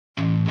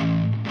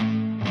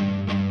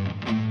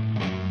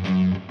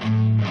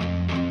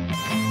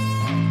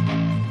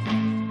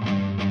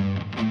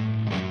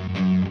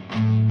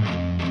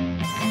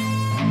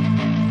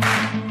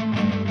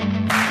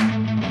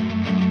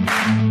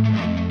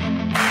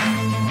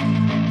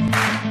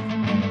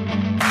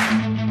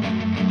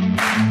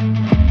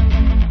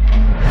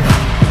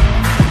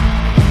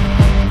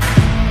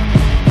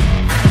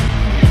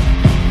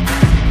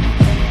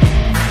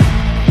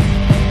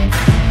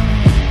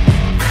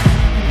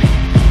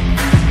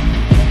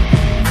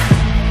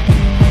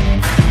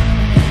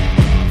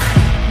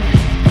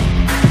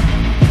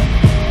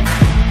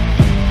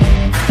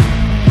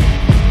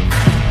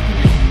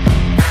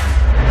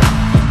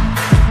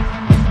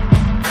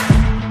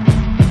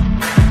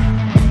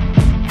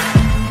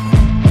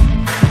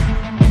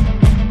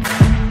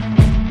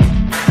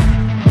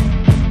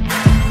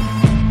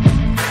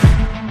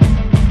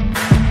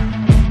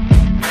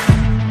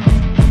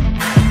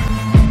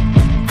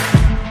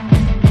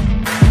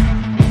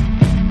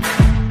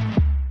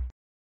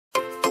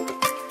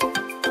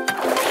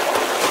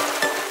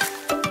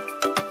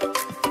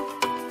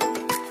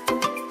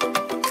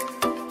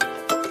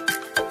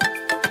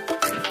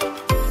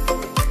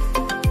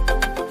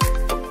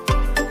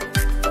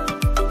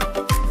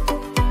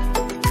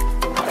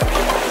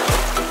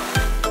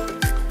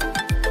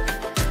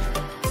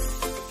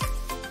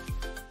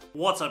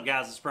What's up,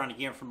 guys? It's Bryan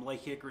again from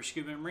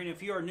LakeHickoryScuba and Marina.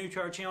 If you are new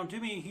to our channel,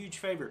 do me a huge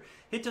favor.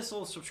 Hit this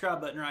little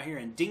subscribe button right here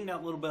and ding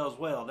that little bell as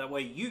well. That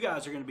way you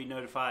guys are going to be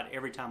notified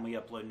every time we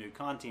upload new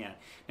content.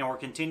 Now we're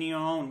continuing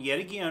on yet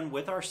again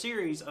with our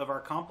series of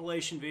our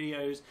compilation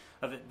videos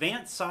of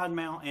advanced side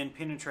mount and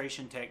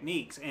penetration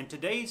techniques. And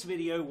today's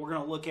video we're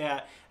going to look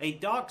at a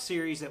dock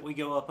series that we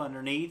go up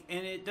underneath,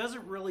 and it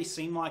doesn't really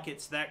seem like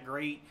it's that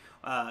great,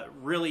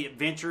 really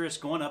adventurous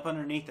going up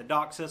underneath the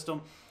dock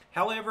system.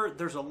 However,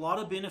 there's a lot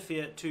of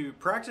benefit to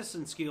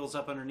practicing skills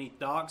up underneath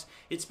docks,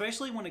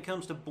 especially when it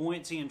comes to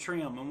buoyancy and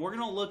trim. And we're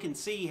going to look and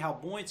see how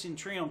buoyancy and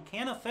trim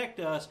can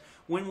affect us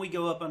when we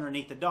go up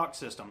underneath the dock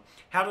system.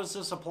 How does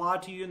this apply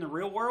to you in the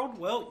real world?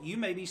 Well, you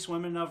may be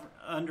swimming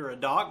under a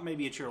dock,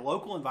 maybe it's your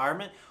local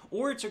environment,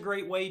 or it's a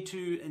great way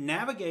to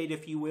navigate,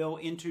 if you will,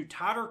 into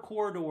tighter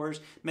corridors.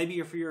 Maybe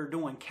if you're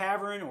doing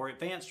cavern or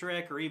advanced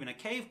rec or even a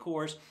cave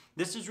course,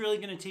 this is really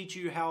going to teach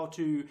you how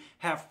to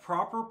have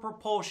proper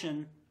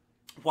propulsion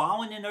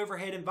while in an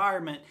overhead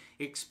environment,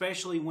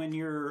 especially when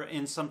you're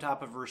in some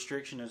type of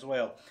restriction as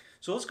well.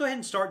 So let's go ahead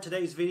and start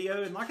today's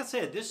video. And like I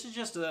said, this is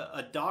just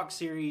a dock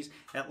series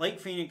at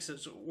Lake Phoenix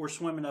that we're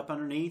swimming up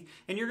underneath.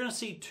 And you're going to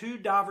see two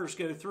divers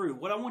go through.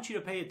 What I want you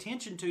to pay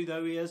attention to,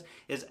 though, is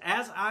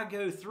as I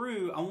go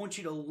through, I want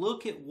you to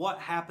look at what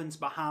happens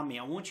behind me.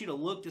 I want you to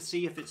look to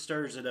see if it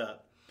stirs it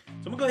up.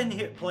 So I'm going to go ahead and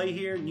hit play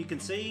here, and you can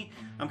see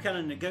I'm kind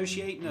of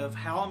negotiating of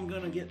how I'm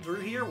going to get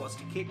through here, what's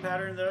the kick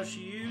pattern that I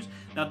should use.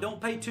 Now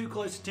don't pay too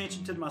close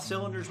attention to my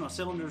cylinders. My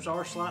cylinders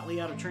are slightly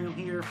out of trim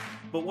here,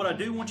 but what I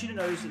do want you to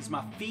notice is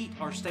my feet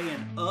are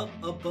staying up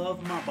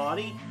above my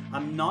body.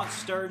 I'm not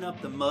stirring up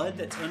the mud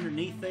that's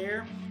underneath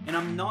there, and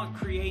I'm not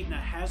creating a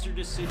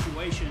hazardous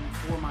situation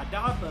for my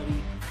dive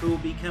buddy who will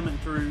be coming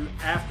through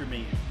after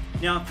me.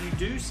 Now, if you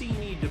do see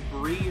any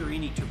debris or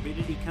any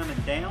turbidity coming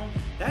down,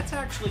 that's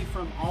actually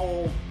from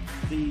all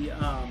the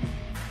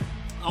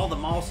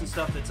moss and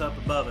stuff that's up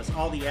above us,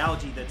 all the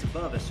algae that's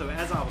above us. So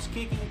as I was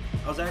kicking,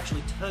 I was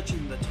actually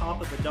touching the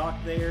top of the dock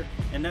there,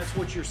 and that's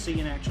what you're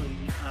seeing actually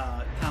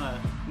kind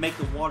of make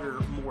the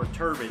water more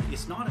turbid.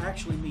 It's not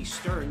actually me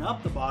stirring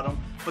up the bottom,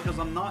 because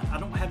I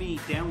don't have any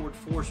downward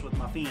force with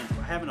my fins.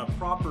 By having a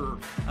proper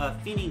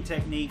finning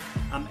technique,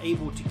 I'm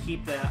able to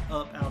keep that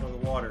up out of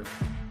the water.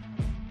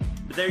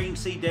 But there you can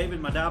see David,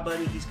 my dive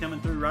buddy, he's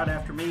coming through right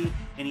after me,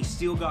 and he's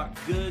still got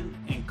good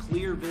and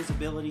clear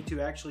visibility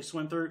to actually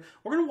swim through.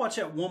 We're going to watch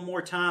that one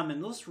more time,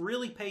 and let's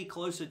really pay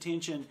close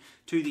attention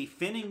to the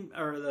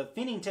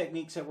finning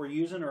techniques that we're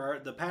using,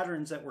 or the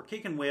patterns that we're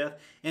kicking with,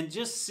 and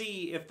just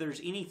see if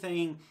there's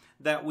anything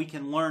that we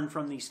can learn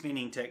from these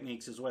finning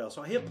techniques as well.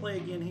 So I hit play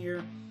again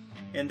here.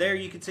 And there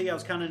you can see I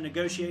was kind of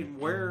negotiating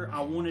where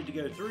I wanted to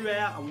go through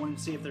at. I wanted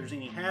to see if there's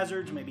any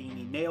hazards, maybe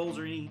any nails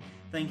or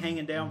anything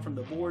hanging down from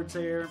the boards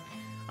there.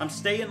 I'm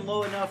staying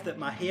low enough that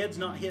my head's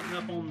not hitting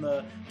up on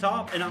the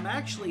top, and I'm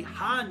actually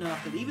high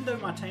enough that even though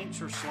my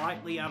tanks are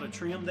slightly out of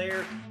trim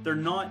there, they're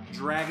not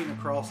dragging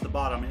across the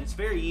bottom. And it's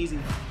very easy.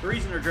 The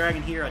reason they're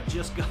dragging here, I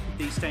just got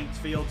these tanks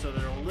filled, so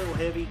they're a little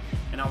heavy,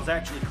 and I was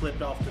actually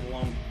clipped off to the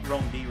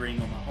wrong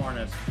D-ring on my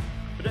harness.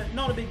 But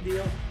not a big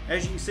deal.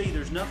 As you can see,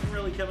 there's nothing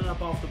really coming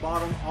up off the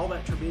bottom. All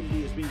that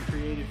turbidity is being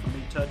created from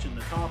me touching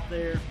the top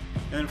there.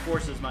 And then, of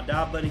course, as my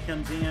dive buddy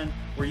comes in,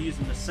 we're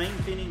using the same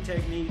finning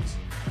techniques,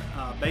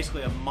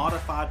 basically a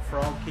modified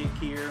frog kick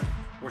here.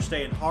 We're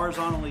staying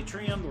horizontally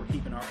trimmed. We're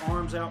keeping our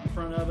arms out in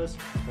front of us.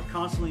 We're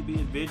constantly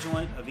being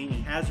vigilant of any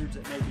hazards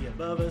that may be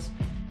above us.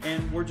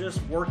 And we're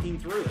just working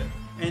through it.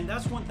 And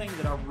that's one thing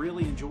that I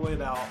really enjoy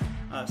about,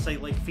 say,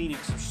 Lake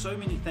Phoenix. There's so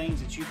many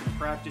things that you can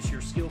practice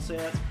your skill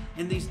sets.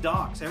 And these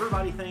docks,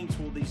 everybody thinks,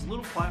 well, these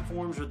little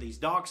platforms or these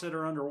docks that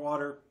are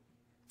underwater,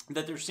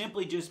 that they're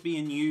simply just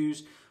being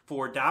used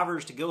for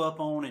divers to go up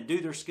on and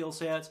do their skill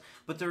sets,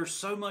 but they're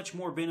so much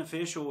more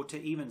beneficial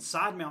to even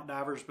side mount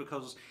divers,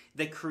 because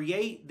they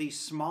create these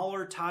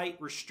smaller, tight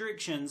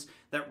restrictions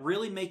that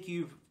really make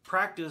you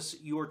practice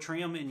your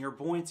trim and your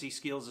buoyancy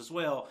skills as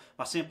well,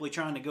 by simply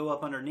trying to go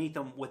up underneath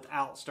them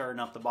without stirring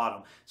up the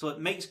bottom. So it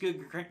makes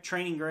good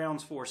training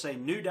grounds for, say,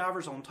 new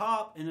divers on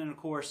top, and then of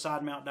course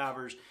side mount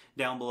divers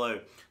down below.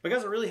 But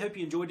guys, I really hope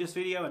you enjoyed this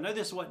video. I know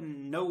this wasn't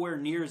nowhere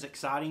near as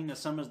exciting as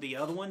some of the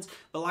other ones,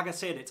 but like I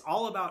said, it's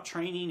all about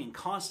training and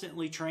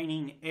constantly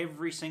training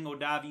every single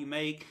dive you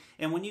make.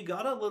 And when you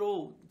got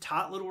a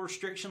tight little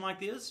restriction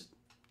like this,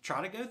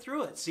 try to go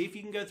through it. See if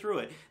you can go through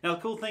it. Now,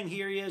 the cool thing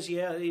here is,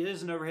 yeah, it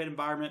is an overhead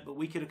environment, but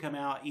we could have come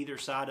out either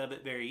side of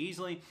it very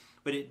easily.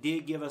 But it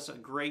did give us a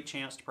great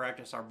chance to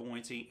practice our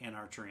buoyancy and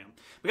our trim.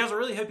 But guys, I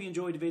really hope you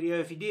enjoyed the video.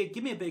 If you did,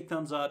 give me a big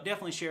thumbs up.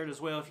 Definitely share it as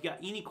well. If you got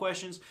any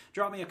questions,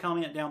 drop me a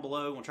comment down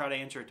below. We'll try to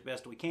answer it the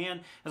best we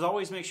can. As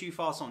always, make sure you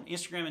follow us on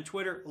Instagram and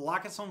Twitter,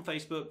 like us on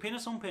Facebook, pin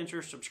us on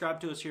Pinterest,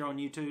 subscribe to us here on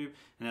YouTube.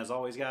 And as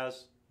always,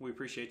 guys, we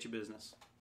appreciate your business.